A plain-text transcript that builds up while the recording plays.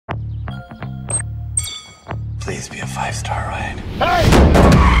please be a 5-star ride? Hey!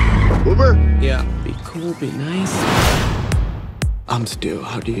 Uber? Yeah, be cool, be nice. I'm Stu.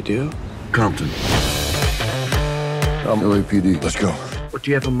 How do you do? Compton. I'm LAPD. Let's go. Do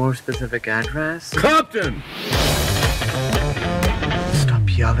you have a more specific address? Compton!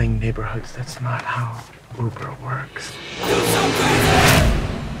 Stop yelling, neighborhoods. That's not how Uber works.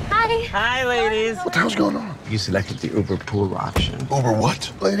 Hi. Hi, ladies. What the hell's going on? You selected the Uber pool option. Uber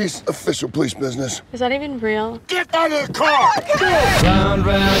what? Ladies, official police business. Is that even real? Get out of the car! Round,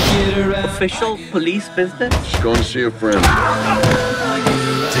 get around. Official police business? Just going to see a friend.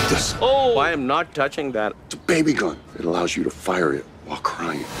 Take this. Oh, I am not touching that. It's a baby gun. It allows you to fire it while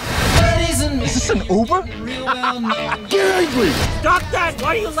crying. Is this an Uber? Get angry! Stop that! Why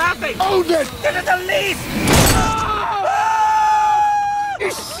are you laughing? Own it! Get to the lease! You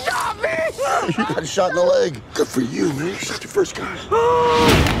shot me! You got shot in the leg. Good for you, man. You shot your first guy.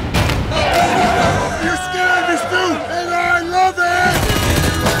 You're scared me, Stu! And I love it!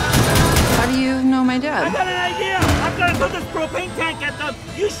 How do you know my dad? I got an idea! I'm gonna throw this propane tank at them!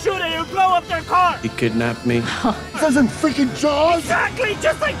 You shoot it, it'll blow up their car! You kidnapped me. This isn't freaking Jaws! Exactly!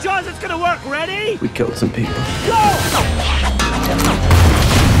 Just like Jaws, it's gonna work! Ready? We killed some people. Go!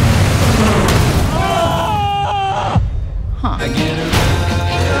 Huh.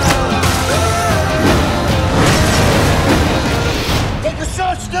 Take a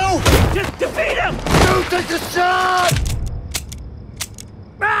shot, Stu! Just defeat him! Stu, take a shot!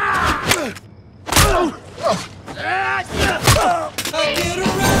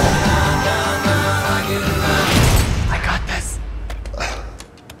 I got this.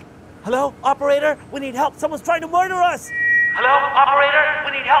 Hello? Operator? We need help! Someone's trying to murder us! Hello? Operator?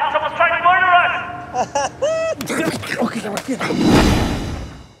 We need help! Someone's trying to murder us! Okay.